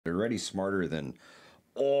They're already smarter than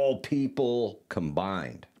all people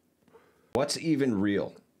combined. What's even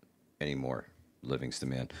real anymore, Livingston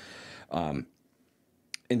Man?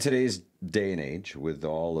 In today's day and age, with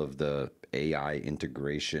all of the AI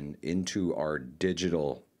integration into our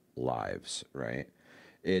digital lives, right?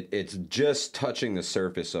 It's just touching the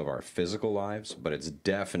surface of our physical lives, but it's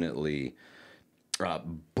definitely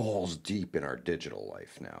balls deep in our digital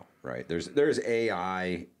life now, right? There's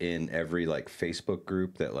AI in every like Facebook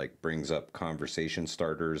group that like brings up conversation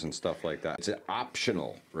starters and stuff like that. It's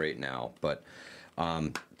optional right now, but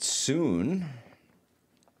soon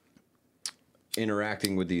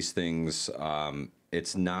interacting with these things,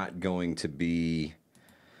 it's not going to be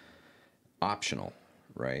optional,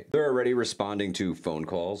 right? They're already responding to phone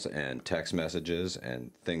calls and text messages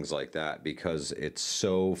and things like that because it's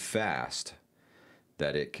so fast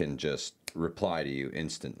that it can just reply to you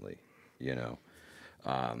instantly, you know.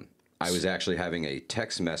 I was actually having a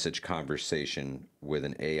text message conversation with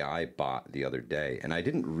an AI bot the other day, and I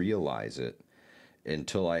didn't realize it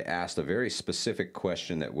until I asked a very specific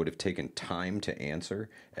question that would have taken time to answer,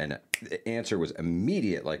 and the answer was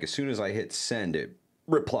immediate. Like as soon as I hit send, it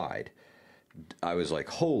replied. I was like,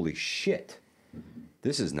 holy shit,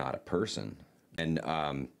 this is not a person. And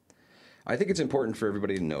I think it's important for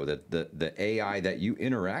everybody to know that the AI that you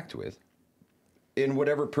interact with in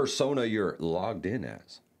whatever persona you're logged in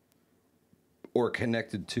as or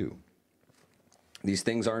connected to, these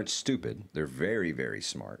things aren't stupid. They're very, very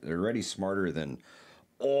smart. They're already smarter than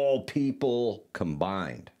all people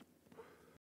combined.